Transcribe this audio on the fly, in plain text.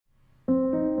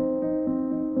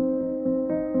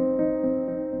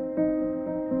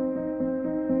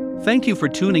Thank you for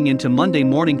tuning into Monday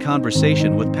Morning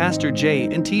Conversation with Pastor J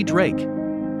and T. Drake.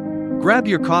 Grab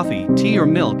your coffee, tea, or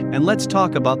milk, and let's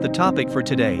talk about the topic for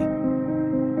today.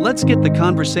 Let's get the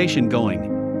conversation going.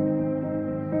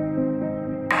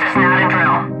 This is not a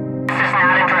drill. This is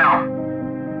not a drill.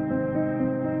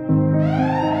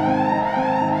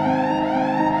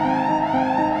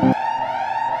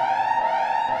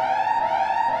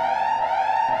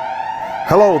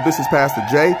 Hello, this is Pastor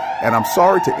Jay, and I'm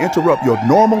sorry to interrupt your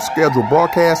normal scheduled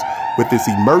broadcast with this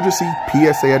emergency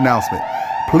PSA announcement.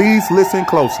 Please listen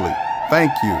closely. Thank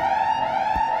you.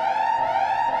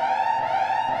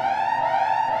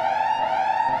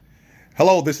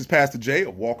 Hello, this is Pastor Jay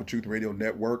of Walk of Truth Radio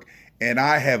Network, and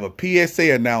I have a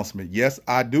PSA announcement. Yes,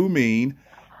 I do mean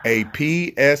a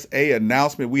PSA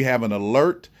announcement. We have an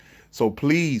alert, so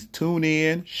please tune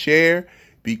in, share,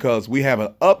 because we have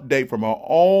an update from our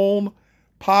own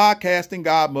podcasting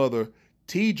godmother,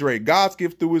 T. Drake, God's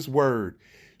gift through his word.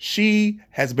 She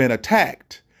has been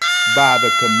attacked by the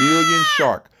chameleon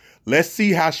shark. Let's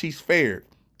see how she's fared.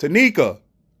 Tanika,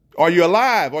 are you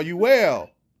alive? Are you well?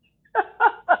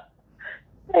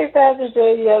 Hey, Pastor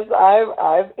Jay, yes,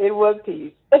 I'm in one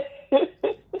piece.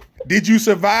 Did you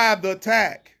survive the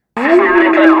attack?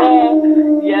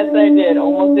 Yes, I did.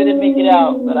 Almost didn't make it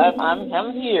out, but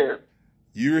I'm here.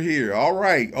 You're here. All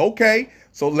right. Okay.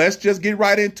 So let's just get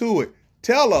right into it.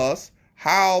 Tell us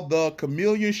how the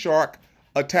chameleon shark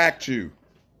attacked you.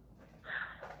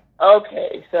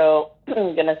 Okay, so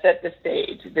I'm going to set the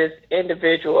stage. This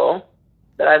individual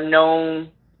that I've known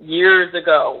years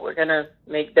ago, we're going to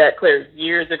make that clear.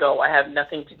 Years ago, I have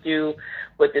nothing to do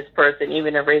with this person,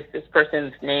 even erased this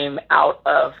person's name out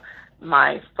of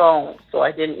my phone. So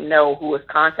I didn't know who was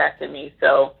contacting me.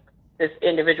 So this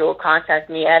individual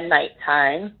contacted me at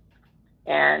nighttime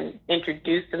and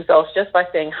introduced themselves just by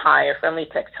saying hi, a friendly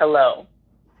text, hello.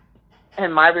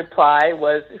 And my reply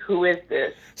was, who is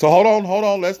this? So hold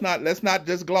on. Let's not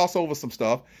just gloss over some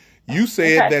stuff. You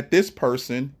said that this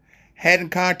person hadn't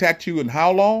contacted you in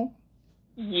how long?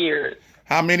 Years.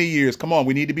 How many years? Come on,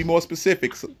 we need to be more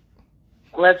specific.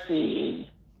 Let's see,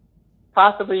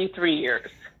 possibly 3 years.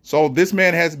 So this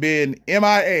man has been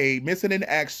MIA, missing in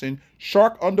action,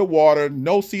 shark underwater,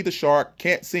 no see the shark,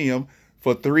 can't see him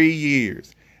for 3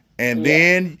 years. And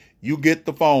then you get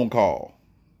the phone call.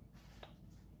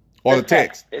 Or the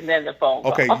text. And then the phone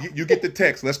call. Okay, you get the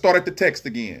text. Let's start at the text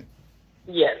again.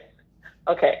 Yes.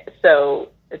 Okay, so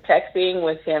the texting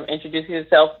was him introducing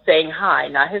himself, saying hi,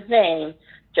 not his name,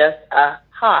 just a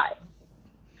hi.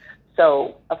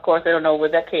 So, of course, I don't know where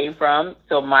that came from.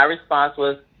 So my response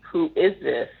was, who is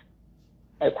this?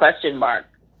 A question mark.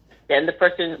 Then the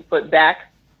person put back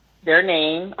their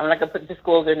name. I'm not going to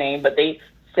disclose their name, but they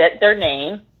said their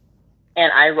name,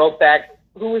 and I wrote back,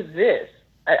 who is this?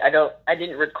 I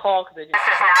didn't recall because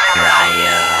I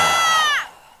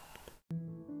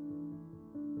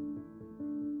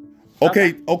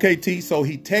didn't. Okay, T. So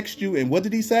he texted you, and what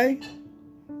did he say?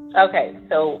 Okay,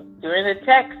 so during the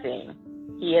texting,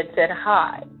 he had said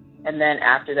hi, and then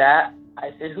after that,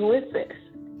 I said, who is this?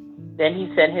 Then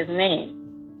he said his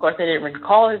name. Of course, I didn't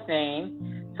recall his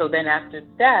name, so then after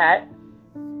that,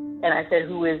 and I said,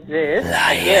 who is this?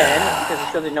 Again, because I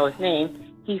still didn't know his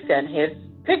name, he sent his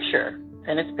picture.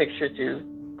 Send his picture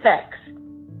to text.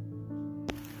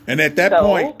 And at that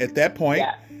point,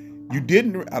 yeah. You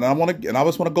didn't. And I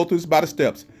just want to go through this by the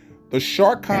steps. The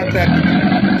shark contacted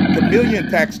you. The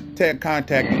chameleon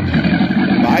contacted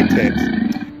you by text,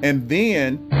 and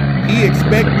then he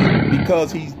expected,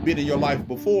 because he's been in your life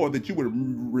before, that you would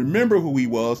remember who he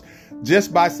was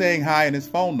just by saying hi and his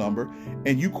phone number,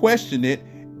 and you questioned it,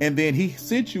 and then he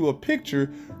sent you a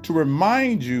picture to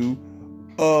remind you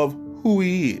of who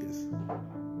he is.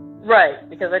 Right,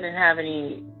 because I didn't have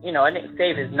any, I didn't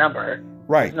save his number.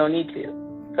 Right. There's no need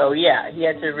to. So, yeah, he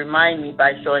had to remind me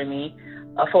by showing me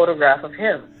a photograph of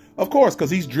him. Of course,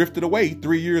 because he's drifted away,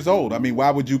 3 years old. I mean,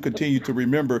 why would you continue to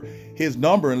remember his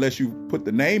number unless you put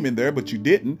the name in there, but you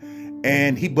didn't?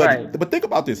 And but think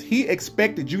about this. He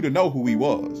expected you to know who he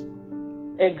was.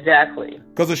 Exactly.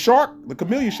 Because the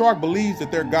chameleon shark believes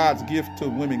that they're God's gift to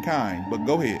womankind. But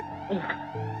go ahead.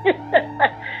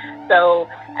 So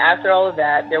after all of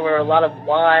that, there were a lot of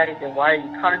whys and why you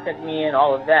contact me and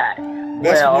all of that.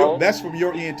 That's from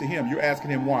your end to him. You're asking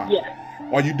him why. Yes.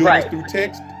 Are you doing this through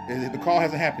text? The call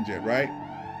hasn't happened yet, right?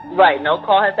 Right. No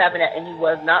call has happened yet, and he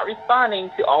was not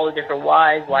responding to all the different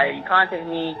whys. Why are you contacting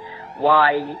me?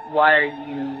 Why are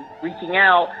you reaching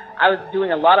out? I was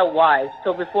doing a lot of whys.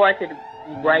 So before I could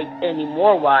write any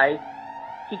more whys,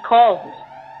 he calls me.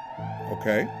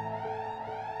 Okay.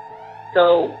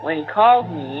 So when he called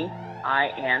me, I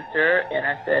answer and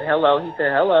I said hello. He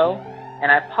said hello.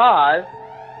 And I paused,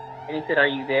 and he said, "Are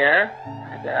you there?"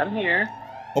 I said, "I'm here."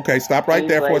 Okay, stop right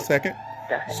there for a second.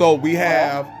 So we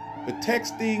have the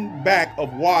texting back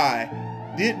of why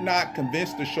did not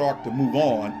convince the shark to move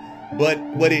on, but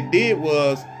what it did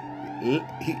was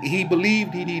he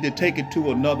believed he needed to take it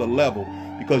to another level,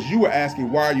 because you were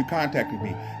asking, why are you contacting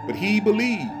me? But he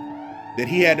believed that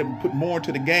he had to put more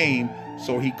into the game,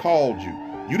 so he called you.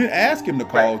 You didn't ask him to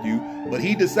call you, but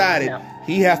he decided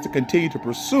he has to continue to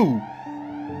pursue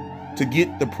to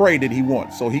get the prey that he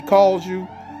wants. So he calls you.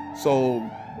 So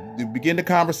to begin the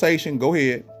conversation, go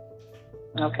ahead.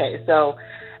 Okay, so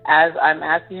as I'm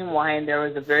asking him why, and there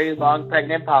was a very long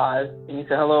pregnant pause, and he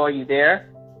said, "Hello, are you there?"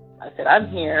 I said, "I'm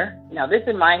here." Now this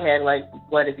in my head, like,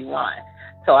 what does he want?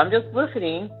 So I'm just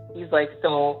listening. He's like,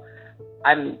 "So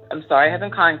I'm sorry I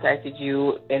haven't contacted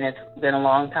you, and it's been a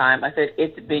long time." I said,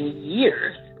 "It's been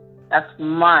years." That's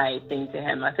my thing to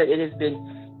him. I said, "It has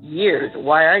been years.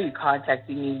 Why are you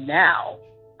contacting me now?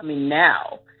 I mean,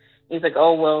 now." He's like,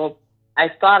 "Oh, well, I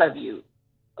thought of you."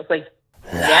 I was like,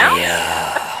 "Now?"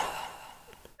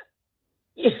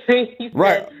 He said,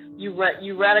 right. You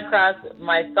ran across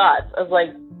my thoughts. I was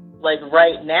like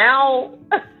right now?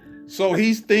 So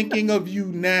he's thinking of you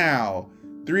now.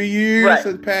 3 years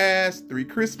has passed, 3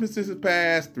 Christmases have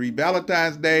passed, 3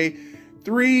 Valentine's Day,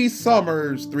 3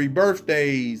 summers, 3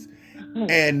 birthdays,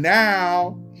 and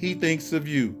now he thinks of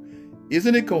you.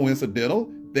 Isn't it coincidental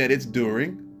that it's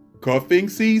during cuffing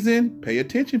season? Pay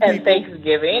attention, people. And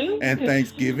Thanksgiving. And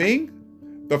Thanksgiving,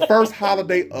 the first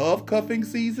holiday of cuffing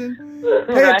season.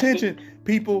 Pay attention,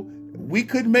 people. We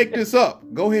couldn't make this up.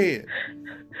 Go ahead.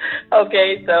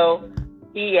 Okay, so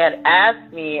he had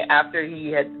asked me after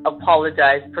he had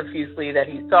apologized profusely that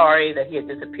he's sorry, that he had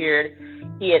disappeared.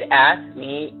 He had asked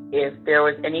me if there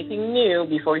was anything new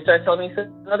before he started telling me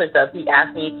some other stuff. He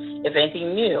asked me if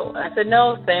anything new. And I said,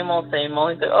 "No, same old, same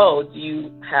old." He said, "Oh, do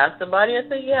you have somebody?" I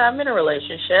said, "Yeah, I'm in a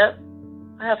relationship.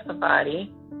 I have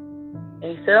somebody." And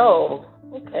he said, "Oh,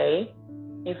 okay."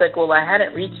 He's like, "Well, I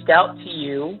hadn't reached out to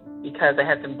you because I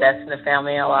had some deaths in the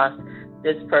family. I lost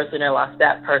this person, I lost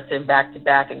that person back to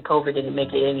back, and COVID didn't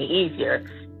make it any easier."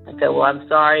 I said, "Well, I'm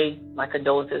sorry. My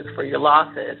condolences for your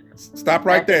losses." Stop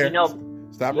right there.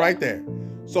 Stop Yeah. right there.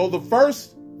 So the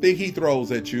first thing he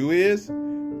throws at you is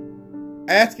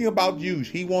asking about you.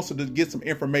 He wants to get some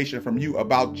information from you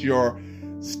about your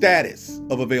status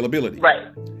of availability. Right.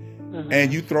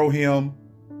 And you throw him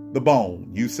the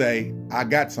bone. You say, "I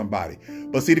got somebody."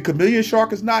 But see, the chameleon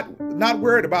shark is not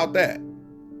worried about that.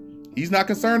 He's not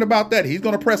concerned about that. He's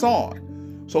going to press on.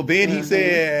 So then he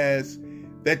says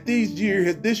that this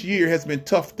year has been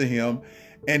tough to him.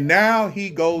 And now he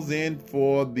goes in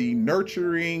for the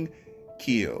nurturing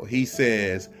kill. He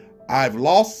says, "I've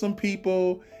lost some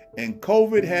people and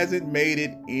COVID hasn't made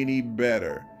it any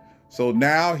better." So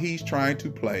now he's trying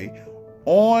to play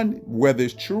on, whether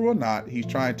it's true or not, he's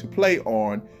trying to play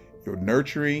on your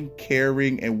nurturing,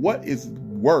 caring, and what is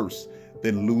worse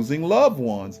than losing loved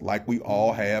ones like we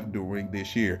all have during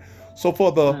this year. So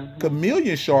for the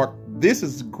chameleon shark, this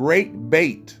is great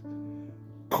bait.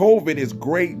 COVID is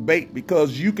great bait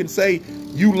because you can say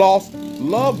you lost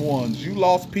loved ones, you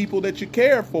lost people that you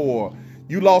care for,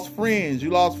 you lost friends, you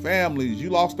lost families, you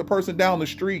lost the person down the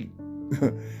street,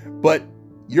 but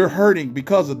you're hurting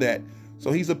because of that.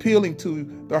 So he's appealing to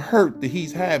the hurt that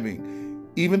he's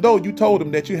having, even though you told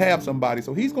him that you have somebody.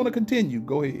 So he's going to continue.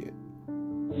 Go ahead.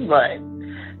 Right.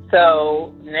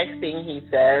 So the next thing he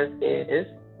says is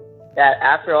that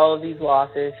after all of these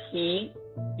losses, he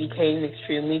became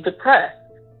extremely depressed.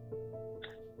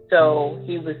 So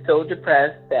he was so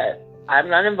depressed that I'm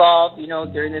not involved,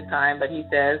 during this time, but he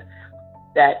says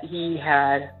that he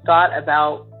had thought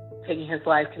about taking his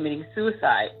life, committing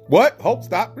suicide. What? Hope,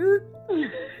 stop.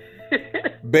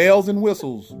 Bells and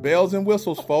whistles,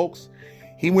 folks.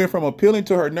 He went from appealing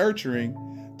to her nurturing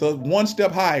to one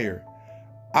step higher.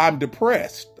 I'm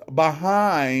depressed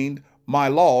behind my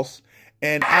loss,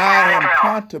 and I am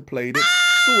contemplating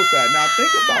suicide. Now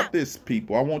think about this,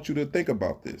 people. I want you to think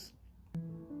about this.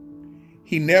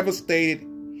 He never stated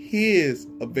his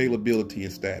availability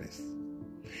and status.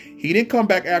 He didn't come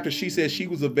back after she said she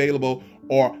was available,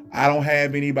 or I don't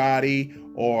have anybody,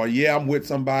 or yeah, I'm with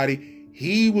somebody.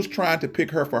 He was trying to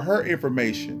pick her for her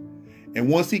information. And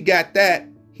once he got that,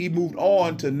 he moved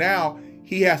on to now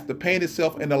he has to paint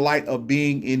himself in the light of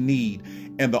being in need.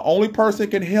 And the only person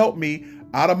can help me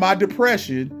out of my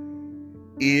depression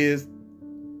is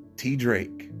T.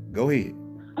 Drake. Go ahead.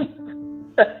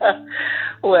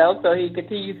 Well, so he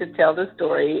continues to tell the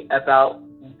story about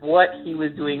what he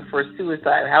was doing for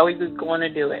suicide, how he was going to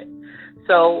do it.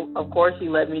 So, of course, he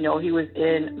let me know he was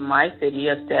in my city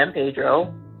of San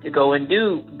Pedro, to go and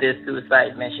do this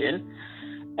suicide mission.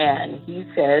 And he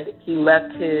said he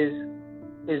left his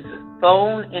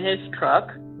phone in his truck,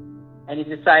 and he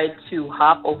decided to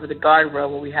hop over the guardrail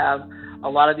where we have a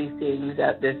lot of these things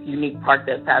at this unique park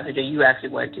that Pastor Jay, you actually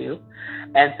went to.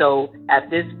 And so at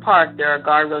this park, there are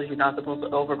guardrails you're not supposed to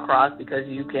overcross because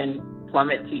you can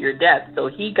plummet to your death. So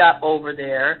he got over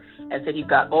there and said he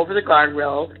got over the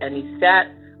guardrails and he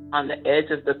sat on the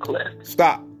edge of the cliff.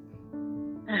 Stop.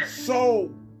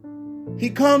 So he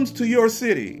comes to your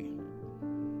city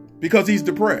because he's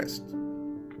depressed.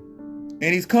 And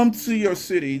he's come to your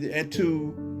city and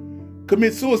to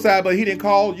commit suicide, but he didn't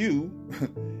call you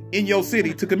in your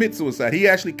city to commit suicide. He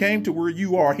actually came to where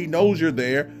you are. He knows you're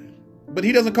there, but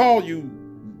he doesn't call you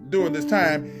during this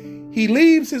time. He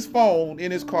leaves his phone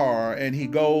in his car and he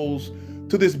goes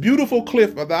to this beautiful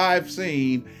cliff that I've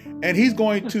seen, and he's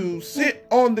going to sit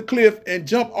on the cliff and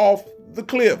jump off the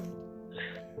cliff.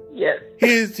 Yes.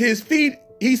 His feet,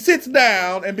 he sits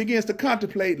down and begins to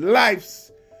contemplate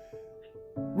life's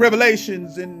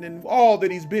revelations and all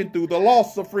that he's been through, the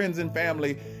loss of friends and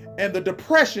family, and the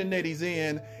depression that he's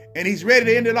in, and he's ready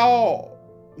to end it all.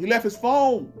 He left his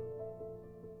phone.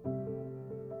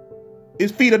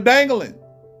 His feet are dangling.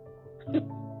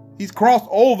 He's crossed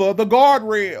over the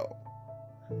guardrail.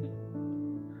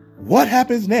 What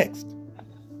happens next?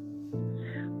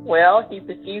 Well, he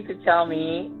proceeds to tell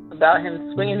me about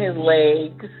him swinging his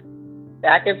legs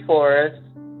back and forth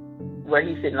where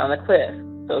he's sitting on the cliff.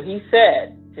 So he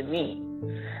said to me,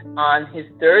 on his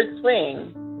third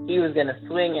swing, he was going to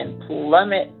swing and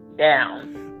plummet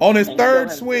down. On his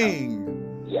third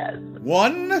swing. Yes.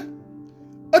 1,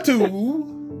 a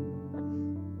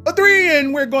 2, a 3,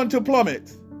 and we're going to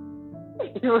plummet.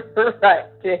 Right.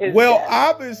 Well, death.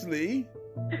 obviously,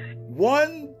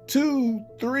 1, 2,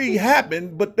 3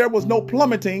 happened, but there was no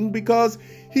plummeting because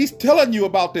he's telling you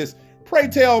about this. Pray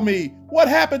tell me, what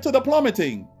happened to the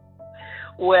plummeting?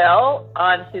 Well,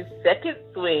 on his second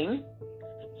swing,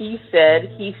 he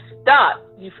said he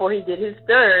stopped before he did his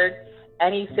third,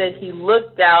 and he said he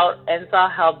looked out and saw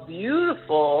how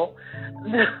beautiful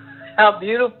the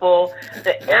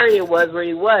area was where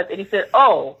he was, and he said,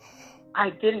 "Oh,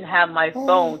 I didn't have my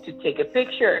phone to take a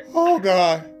picture." Oh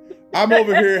God, I'm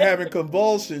over here having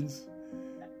convulsions.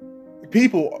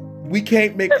 People, we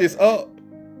can't make this up.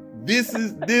 This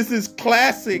is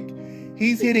classic.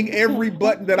 He's hitting every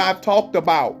button that I've talked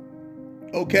about.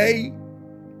 Okay?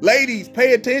 Ladies,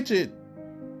 pay attention.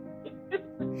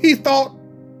 He thought,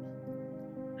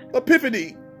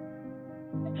 epiphany.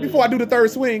 Before I do the third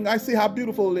swing, I see how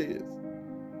beautiful it is.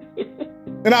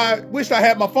 And I wish I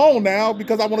had my phone now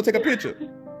because I want to take a picture.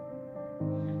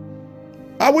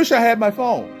 I wish I had my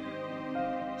phone.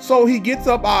 So he gets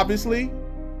up, obviously,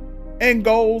 and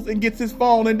goes and gets his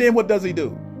phone. And then what does he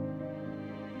do?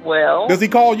 Well, does he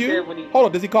call you? Hold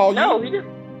on, does he call you?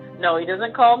 No, he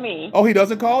doesn't call me. Oh, he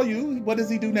doesn't call you? What does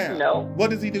he do now? No.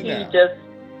 What does he do now?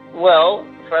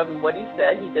 From what he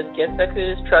said, he just gets back to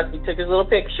his truck, he took his little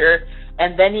picture,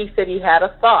 and then he said he had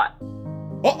a thought.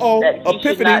 Uh-oh, that he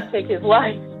epiphany. should not take his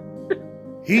life.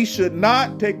 He should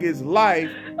not take his life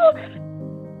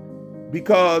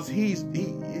because he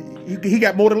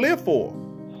got more to live for.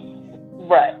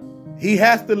 Right. He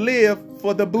has to live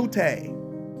for the booty.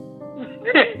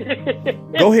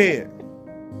 Go ahead.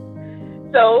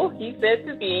 So he said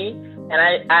to me,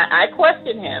 and I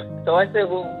questioned him. So I said,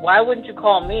 well, why wouldn't you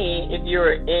call me if you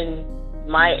were in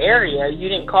my area? You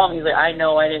didn't call me. He's like, I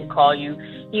know I didn't call you.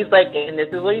 He's like, and this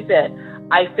is what he said,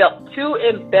 I felt too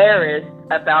embarrassed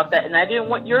about that, and I didn't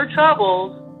want your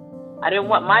troubles. I didn't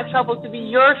want my troubles to be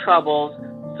your troubles,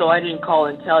 so I didn't call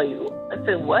and tell you. I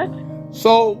said, what?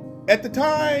 So at the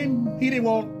time, he didn't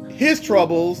want his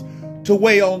troubles to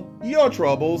weigh on your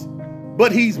troubles,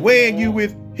 but he's weighing you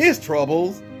with his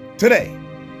troubles today.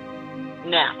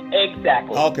 Now,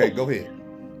 exactly. Okay, go ahead.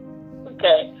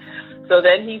 Okay. So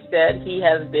then he said he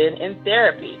has been in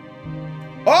therapy.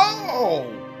 Oh!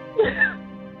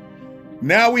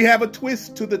 Now we have a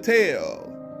twist to the tale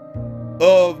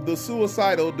of the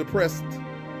suicidal, depressed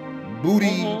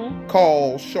booty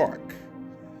called Shark.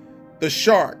 The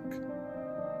shark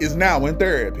is now in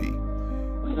therapy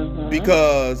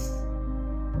because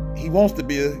he wants to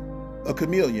be a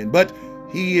chameleon, but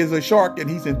he is a shark and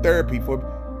he's in therapy for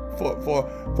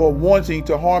wanting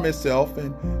to harm himself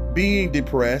and being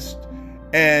depressed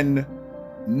and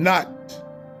not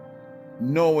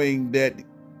knowing that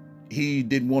he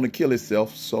didn't want to kill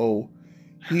himself. So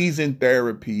he's in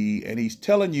therapy and he's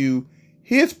telling you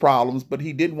his problems, but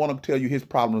he didn't want to tell you his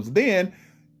problems then,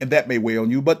 and that may weigh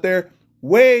on you, but they're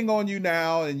weighing on you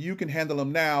now and you can handle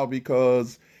them now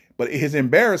but his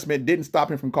embarrassment didn't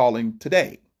stop him from calling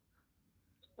today.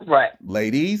 Right.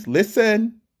 Ladies,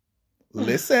 listen.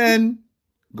 Listen.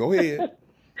 Go ahead.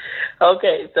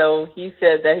 Okay, so he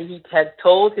said that he had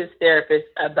told his therapist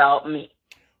about me.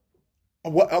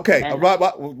 What? Okay. And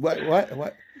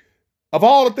What? Of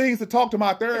all the things to talk to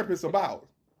my therapist about,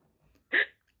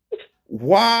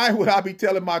 why would I be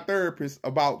telling my therapist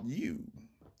about you?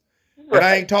 And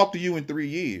I ain't talked to you in 3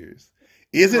 years.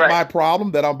 Is it my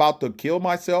problem that I'm about to kill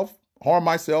myself, harm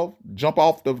myself, jump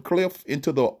off the cliff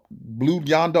into the blue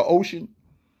yonder ocean?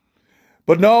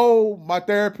 But no, my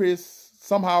therapist,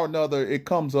 somehow or another, it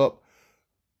comes up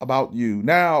about you.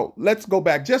 Now, let's go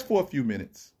back just for a few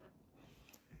minutes.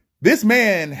 This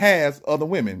man has other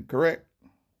women, correct?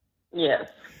 Yes.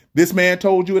 This man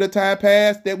told you at a time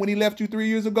past that when he left you 3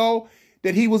 years ago,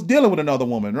 that he was dealing with another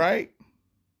woman, right?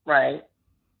 Right.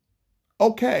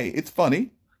 Okay, it's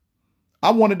funny. I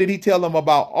wondered, did he tell them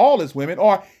about all his women,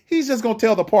 or he's just going to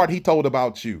tell the part he told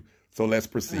about you? So let's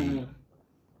proceed.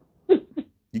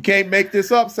 You can't make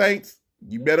this up, Saints.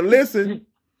 You better listen.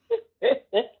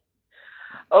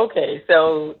 Okay,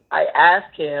 so I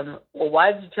asked him, well,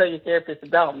 why did you tell your therapist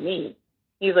about me?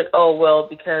 He's like, oh, well,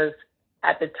 because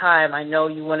at the time I know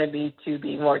you wanted me to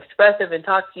be more expressive and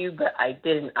talk to you, but I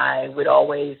didn't. I would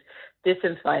always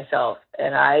distance myself.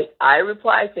 And I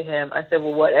replied to him, I said,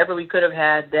 well, whatever we could have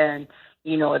had then,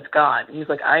 it's gone. He's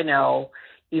like, I know.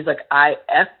 He's like, I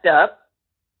effed up.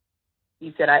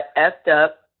 He said, I effed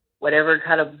up whatever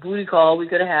kind of booty call we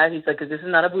could have had. He's like, because this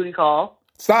is not a booty call.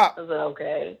 Stop. I was like,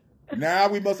 okay. Now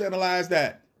we must analyze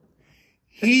that.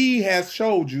 He has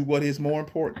showed you what is more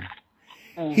important.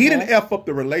 Mm-hmm. He didn't F up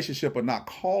the relationship of not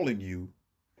calling you.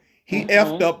 He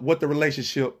F'd up what the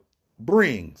relationship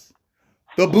brings.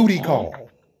 The booty call.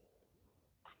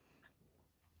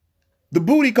 The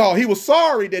booty call. He was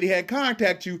sorry that he had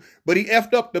contacted you, but he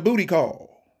F'd up the booty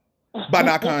call by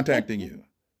not contacting you.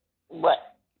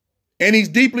 What? And he's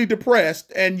deeply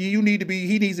depressed, and he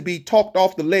needs to be talked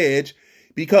off the ledge,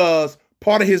 because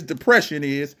part of his depression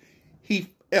is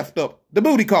he F'd up the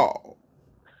booty call.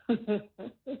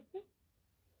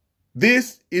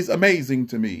 This is amazing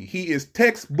to me. He is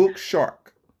textbook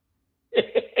shark.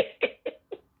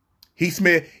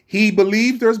 He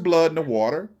believes there's blood in the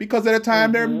water because at a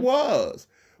time there was.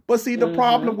 But see, the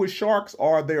problem with sharks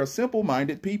are they're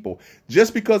simple-minded people.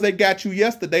 Just because they got you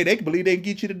yesterday, they can believe they can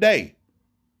get you today.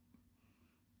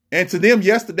 And to them,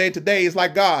 yesterday, today is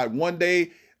like God. One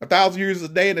day, 1,000 years is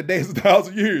a day, and a day is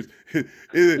 1,000 years.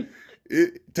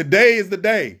 Today is the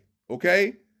day,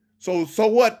 okay? So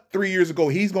what 3 years ago?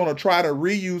 He's going to try to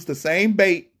reuse the same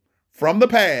bait from the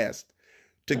past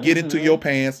to get into your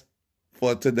pants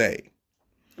for today.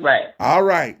 Right. All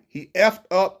right. He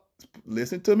F'd up,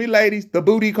 listen to me, ladies, the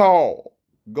booty call.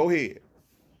 Go ahead.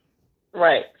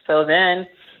 Right. So then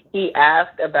he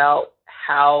asked about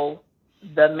how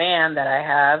the man that I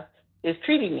have is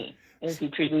treating me. Is he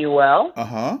treating you well?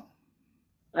 Uh-huh.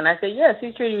 And I said, yes,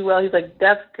 he's treating me well. He's like,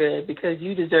 that's good, because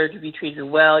you deserve to be treated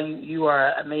well. You are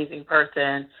an amazing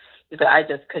person. He's like, I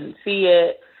just couldn't see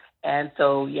it. And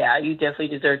so, yeah, you definitely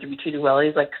deserve to be treated well.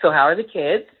 He's like, so how are the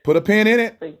kids? Put a pin in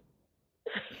it. Like,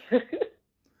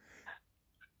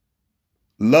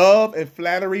 Love and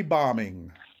flattery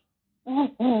bombing.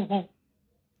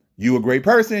 You a great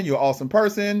person. You're an awesome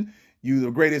person. You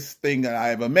the greatest thing that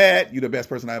I ever met. You the best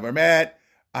person I ever met.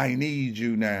 I need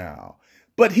you now.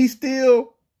 But he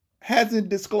still hasn't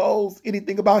disclosed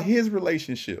anything about his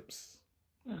relationships.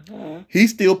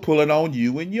 He's still pulling on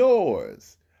you and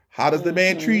yours. How does the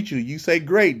man treat you? You say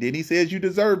great. Then he says you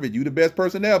deserve it. You the best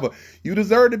person ever. You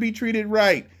deserve to be treated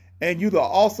right. And you the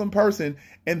awesome person.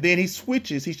 And then he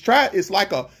switches. It's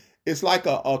like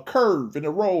a curve in the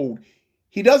road.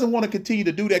 He doesn't want to continue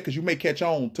to do that because you may catch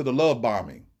on to the love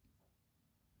bombing.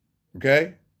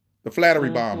 Okay? The flattery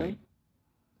bombing.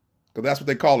 Because that's what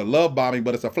they call it, love bombing,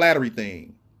 but it's a flattery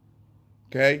thing.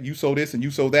 Okay? You sow this and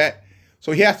you sow that.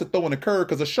 So he has to throw in a curve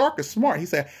because a shark is smart. He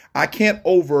said, I can't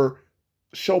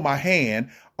show my hand.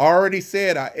 I already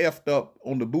said I effed up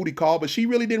on the booty call, but she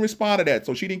really didn't respond to that.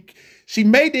 So she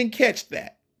didn't catch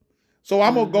that. So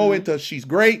I'm going to go into she's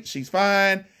great, she's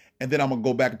fine, and then I'm going to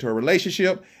go back into a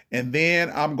relationship, and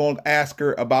then I'm going to ask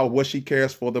her about what she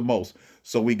cares for the most.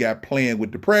 So we got playing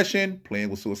with depression, playing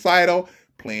with suicidal,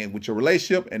 playing with your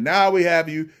relationship, and now we have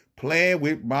you playing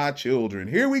with my children.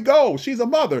 Here we go. She's a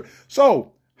mother.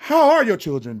 So how are your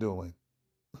children doing?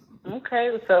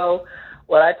 Okay, so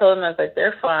what I told him, I was like,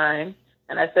 they're fine.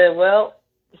 And I said, well,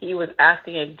 he was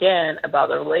asking again about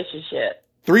the relationship.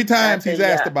 3 times he's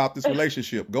asked about this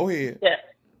relationship. Go ahead. Yeah.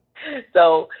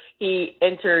 So he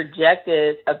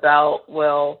interjected about,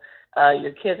 well,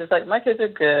 your kids. It's like, my kids are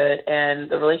good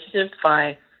and the relationship's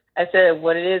fine. I said,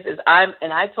 what it is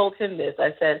and I told him this.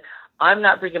 I said, I'm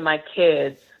not bringing my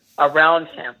kids around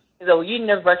him. He said, well, you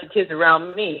never brought your kids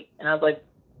around me. And I was like,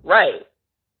 right.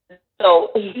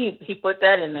 So he put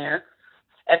that in there.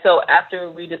 And so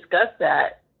after we discussed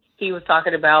that, he was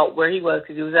talking about where he was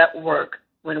because he was at work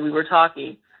when we were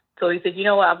talking. So he said, you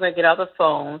know what, I'm going to get out the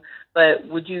phone, but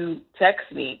would you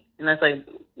text me? And I was like,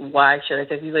 why should I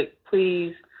text you? He's like,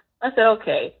 please. I said,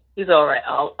 okay. He's all right.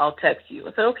 I'll text you.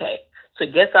 I said, okay. So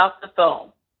he gets off the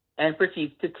phone and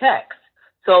proceeds to text.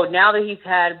 So now that he's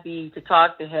had me to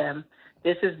talk to him,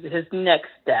 this is his next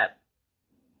step.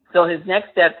 So his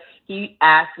next step, he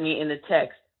asked me in the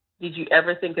text, did you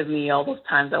ever think of me all those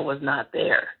times I was not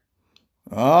there?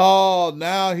 Oh,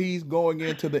 now he's going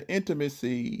into the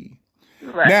intimacy.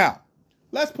 Right. Now,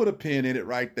 let's put a pin in it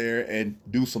right there and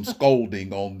do some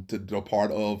scolding on to the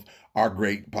part of our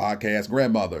great podcast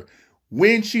grandmother.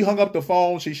 When she hung up the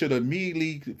phone, she should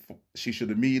immediately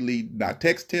not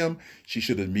text him. She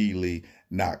should immediately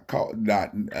not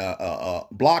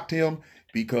blocked him,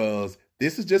 because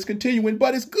this is just continuing.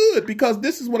 But it's good, because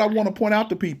this is what I want to point out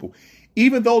to people.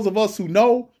 Even those of us who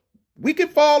know, we can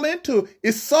fall into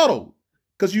it's subtle.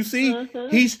 Because you see,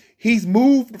 he's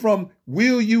moved from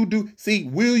will you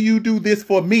do this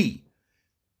for me?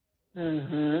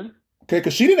 Mm-hmm. Okay,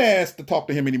 because she didn't ask to talk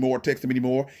to him anymore, text him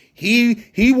anymore.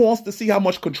 He wants to see how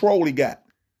much control he got.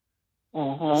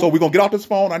 Mm-hmm. So we're going to get off this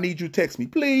phone. I need you to text me,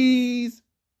 please.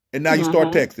 And now you start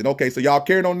texting. Okay, so y'all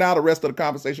carrying on now the rest of the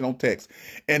conversation on text.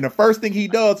 And the first thing he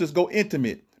does is go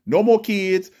intimate. No more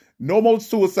kids, no more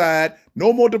suicide,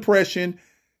 no more depression.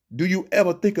 Do you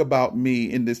ever think about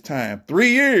me in this time? 3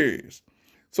 years.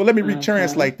 So let me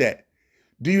retranslate that.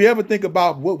 Do you ever think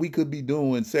about what we could be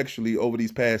doing sexually over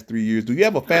these past 3 years? Do you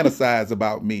ever fantasize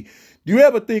about me? Do you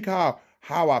ever think how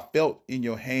I felt in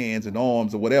your hands and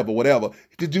arms or whatever?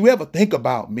 Did you ever think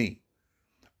about me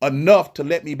enough to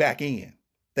let me back in?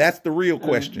 That's the real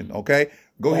question, okay?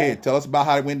 Go ahead. Tell us about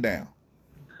how it went down.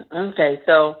 Okay,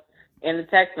 so in the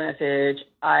text message,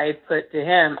 I put to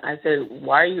him, I said,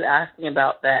 why are you asking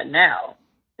about that now?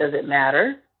 Does it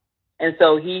matter? And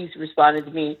so he's responded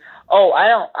to me, oh, I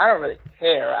don't really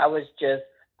care. I was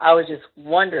just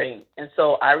wondering. And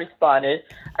so I responded,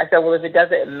 I said, well, if it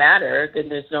doesn't matter, then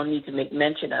there's no need to make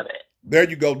mention of it. There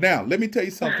you go. Now, let me tell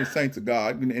you something, saints of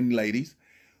God and ladies.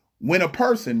 When a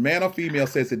person, man or female,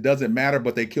 says it doesn't matter,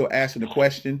 but they kill asking the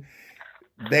question,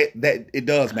 that it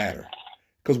does matter.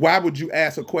 Because why would you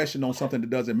ask a question on something that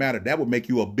doesn't matter? That would make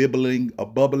you a bubbling,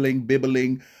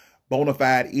 bona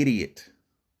fide idiot.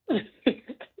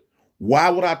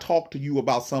 Why would I talk to you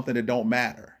about something that don't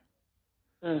matter?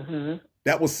 Mm-hmm.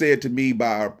 That was said to me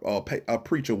by a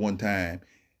preacher one time,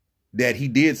 that he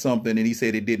did something and he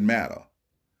said it didn't matter.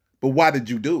 But why did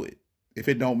you do it if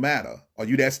it don't matter? Are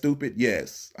you that stupid?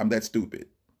 Yes, I'm that stupid.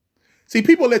 See,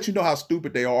 people let you know how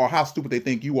stupid they are or how stupid they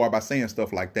think you are by saying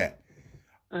stuff like that.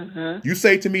 Mm-hmm. You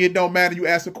say to me it don't matter, you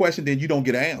ask a question, then you don't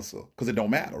get an answer because it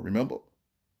don't matter, remember?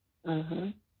 Mm-hmm.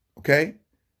 Okay?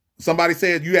 Somebody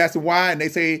says, you ask them why, and they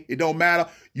say it don't matter,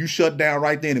 you shut down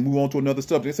right then and move on to another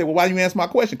subject. They say, well, why you answer my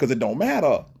question? Because it don't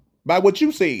matter by what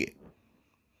you said.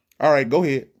 All right, go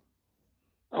ahead.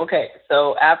 Okay,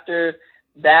 so after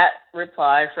that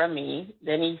reply from me,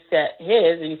 then he said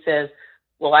his, and he says,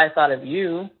 well, I thought of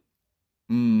you.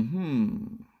 Mm-hmm.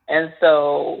 And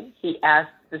so he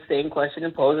asked the same question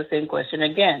and posed the same question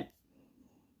again.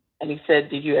 And he said,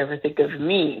 did you ever think of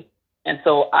me? And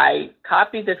so I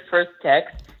copied the first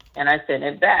text and I sent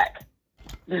it back.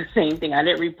 The same thing. I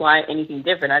didn't reply anything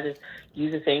different. I just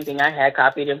used the same thing I had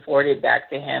copied and forwarded back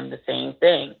to him, the same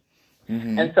thing.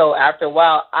 Mm-hmm. And so after a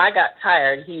while, I got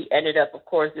tired. He ended up, of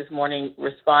course, this morning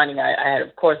responding. I had,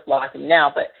 of course, blocked him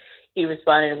now, but he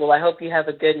responded, well, I hope you have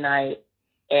a good night.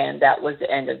 And that was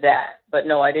the end of that. But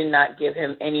no, I did not give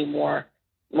him any more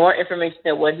information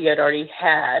than what he had already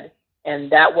had.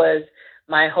 And that was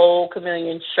my whole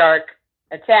chameleon shark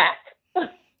attack.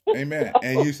 Amen.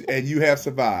 And you have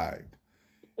survived.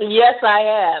 Yes, I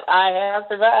have. I have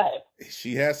survived.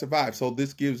 She has survived. So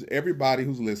this gives everybody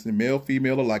who's listening, male,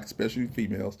 female alike, especially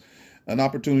females, an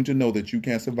opportunity to know that you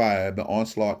can survive the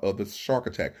onslaught of the shark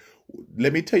attack.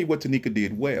 Let me tell you what Tanika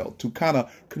did well to kind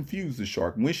of confuse the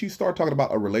shark. When she started talking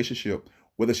about a relationship,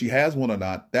 whether she has one or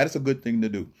not, that is a good thing to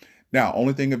do. Now,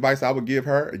 only thing advice I would give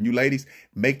her, and you ladies,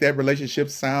 make that relationship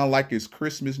sound like it's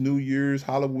Christmas, New Year's,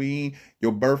 Halloween,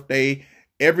 your birthday,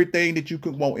 everything that you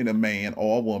could want in a man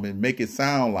or a woman. Make it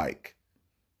sound like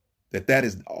that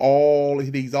is all,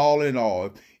 he's all in all.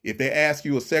 If they ask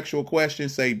you a sexual question,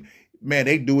 say, man,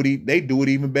 they do it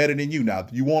even better than you. Now,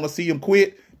 if you want to see them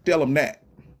quit, tell them that.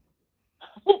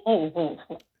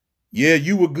 Yeah,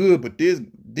 you were good, but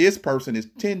this person is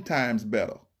 10 times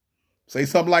better. Say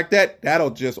something like that. That'll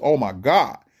just, oh my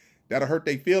God, that'll hurt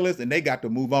their feelings, and they got to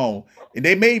move on. And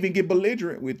they may even get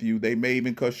belligerent with you. They may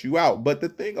even cuss you out. But the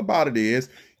thing about it is,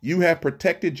 you have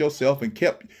protected yourself and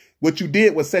kept, what you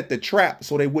did was set the trap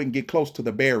so they wouldn't get close to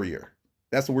the barrier.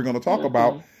 That's what we're going to talk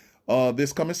about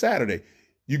this coming Saturday.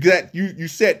 You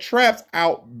set traps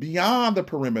out beyond the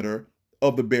perimeter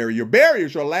of the barrier. Your barrier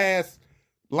is your last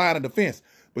line of defense,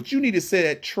 but you need to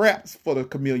set traps for the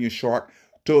chameleon shark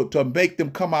to make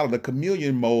them come out of the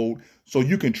chameleon mode so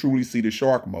you can truly see the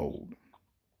shark mode.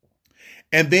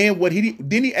 And then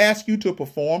didn't he ask you to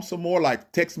perform some more,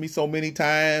 like text me so many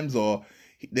times, or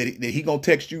that he gonna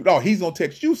text you? No, he's gonna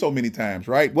text you so many times,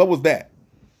 right? What was that?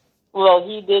 Well,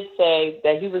 he did say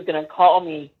that he was going to call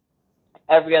me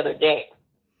every other day.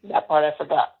 That part I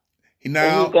forgot. He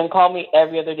was going to call me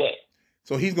every other day.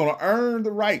 So he's going to earn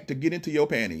the right to get into your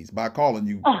panties by calling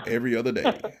you every other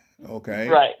day. Okay.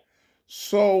 Right.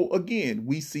 So again,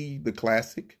 we see the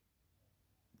classic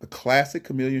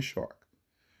chameleon shark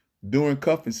during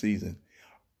cuffing season.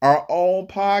 Our own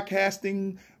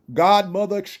podcasting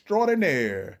godmother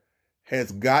extraordinaire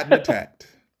has gotten attacked.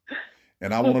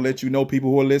 And I want to let you know,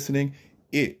 people who are listening,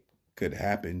 it could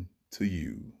happen to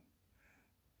you.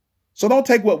 So don't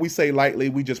take what we say lightly.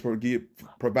 We just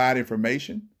provide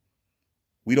information.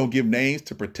 We don't give names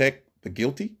to protect the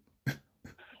guilty.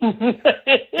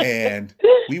 And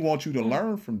we want you to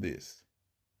learn from this.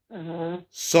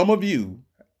 Some of you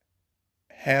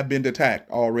have been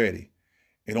attacked already.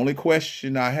 And the only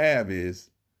question I have is,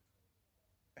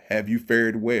 have you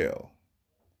fared well?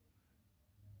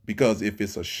 Because if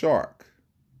it's a shark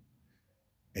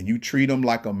and you treat them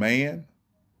like a man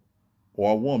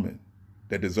or a woman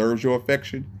that deserves your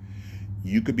affection,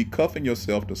 you could be cuffing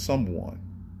yourself to someone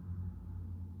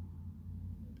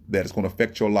that is going to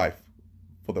affect your life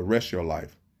for the rest of your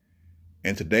life.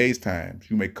 In today's times,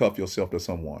 you may cuff yourself to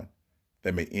someone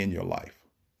that may end your life.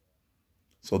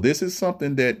 So this is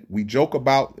something that we joke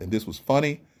about, and this was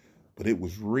funny, but it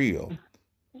was real.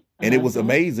 And it was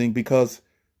amazing because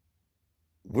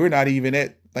we're not even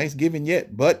at Thanksgiving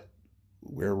yet, but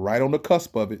we're right on the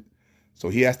cusp of it. So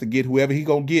he has to get whoever he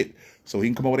gonna get so he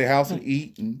can come over to their house and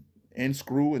eat and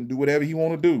screw and do whatever he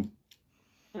want to do.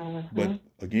 But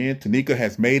again, Tanika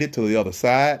has made it to the other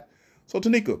side. So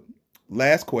Tanika,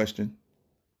 last question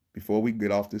before we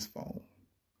get off this phone.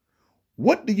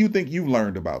 What do you think you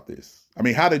learned about this? I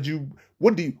mean, how do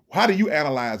you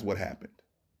analyze what happened?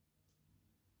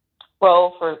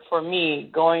 Well, for me,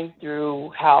 going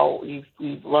through how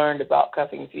we've learned about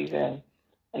cuffing season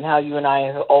and how you and I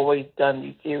have always done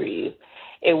these series,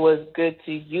 it was good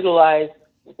to utilize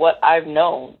what I've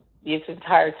known this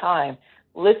entire time,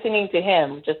 listening to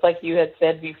him, just like you had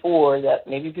said before that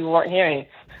maybe people weren't hearing,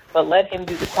 but let him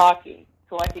do the talking.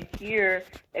 So I could hear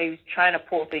that he was trying to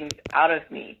pull things out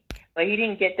of me. But he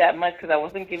didn't get that much because I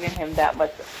wasn't giving him that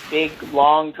much big,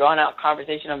 long, drawn-out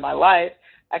conversation of my life.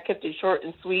 I kept it short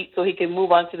and sweet so he could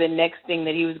move on to the next thing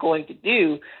that he was going to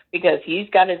do, because he's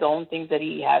got his own things that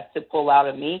he has to pull out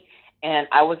of me, and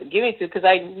I wasn't giving it to because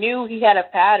I knew he had a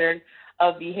pattern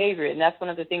of behavior, and that's one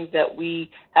of the things that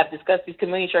we have discussed. These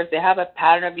chameleon sharks, they have a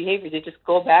pattern of behavior. They just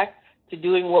go back to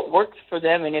doing what works for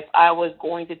them, and if I was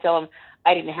going to tell him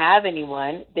I didn't have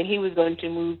anyone, then he was going to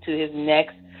move to his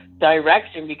next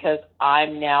direction because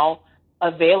I'm now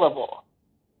available.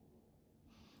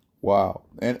 Wow.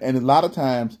 And a lot of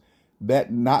times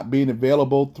that not being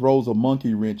available throws a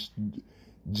monkey wrench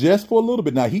just for a little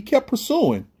bit. Now, he kept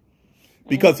pursuing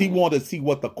because he wanted to see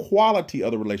what the quality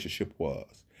of the relationship was.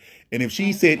 And if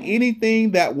she said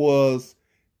anything that was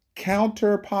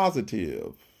counter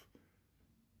positive,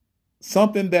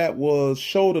 something that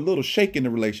showed a little shake in the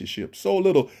relationship, so a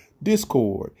little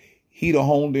discord, he'd have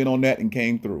honed in on that and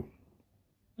came through.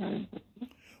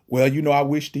 Well, I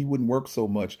wished he wouldn't work so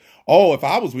much. Oh, if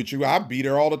I was with you, I'd be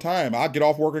there all the time. I'd get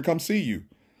off work and come see you.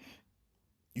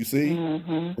 You see?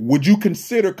 Would you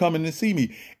consider coming to see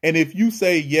me? And if you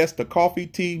say yes to coffee,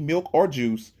 tea, milk, or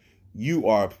juice, you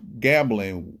are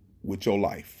gambling with your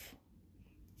life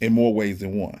in more ways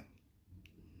than one.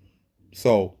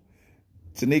 So,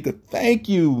 Tanika, thank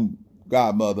you,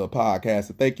 Godmother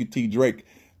Podcaster. Thank you, T. Drake.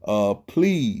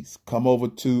 Please come over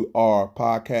to our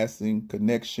Podcasting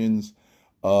Connections.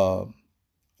 Was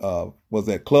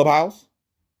that Clubhouse?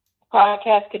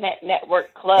 Podcast Connect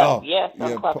Network Club. Yes,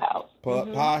 on Clubhouse.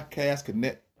 Podcast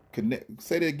Connect.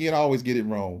 Say that again. I always get it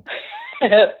wrong.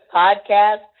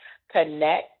 Podcast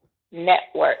Connect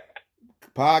Network.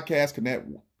 Podcast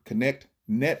Connect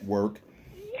Network.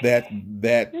 That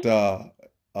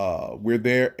we're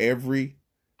there every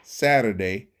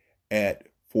Saturday at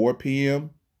 4 p.m.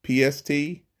 PST,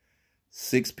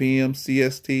 6 p.m.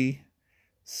 CST,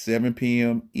 7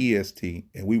 p.m. EST.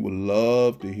 And we would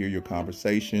love to hear your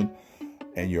conversation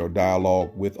and your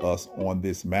dialogue with us on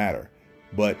this matter.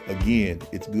 But again,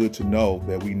 it's good to know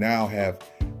that we now have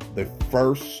the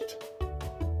first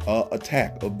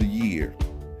attack of the year.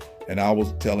 And I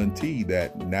was telling T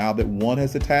that now that one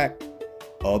has attacked,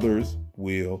 others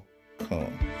will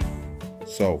come.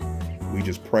 So we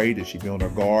just pray that she be on her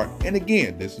guard. And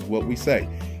again, this is what we say.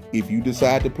 If you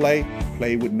decide to play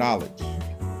with knowledge.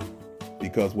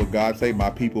 Because what God say, my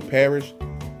people perish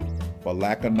for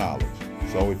lack of knowledge.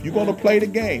 So if you're going to play the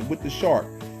game with the shark,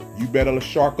 you better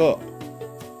shark up.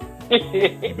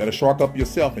 You better shark up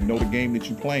yourself and know the game that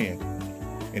you're playing.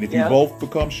 And if you both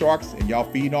become sharks and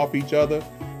y'all feeding off each other,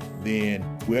 then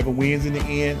whoever wins in the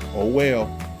end, oh well.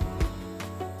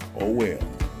 Oh well.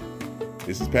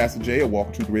 This is Pastor Jay of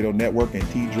Walking Truth Radio Network and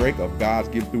T. Drake of God's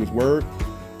Gift Through His Word.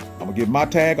 I'm going to give my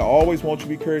tag. I always want you to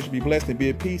be encouraged, to be blessed, and be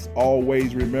at peace.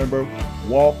 Always remember,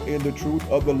 walk in the truth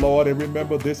of the Lord. And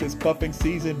remember, this is cuffing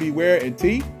season. Beware. And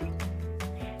T.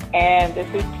 And this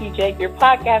is T. Jake, your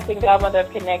podcasting godmother of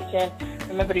connection.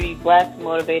 Remember to be blessed,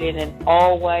 motivated, and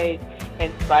always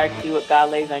inspired to do what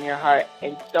God lays on your heart.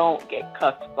 And don't get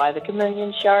cuffed by the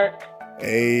chameleon shark.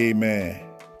 Amen.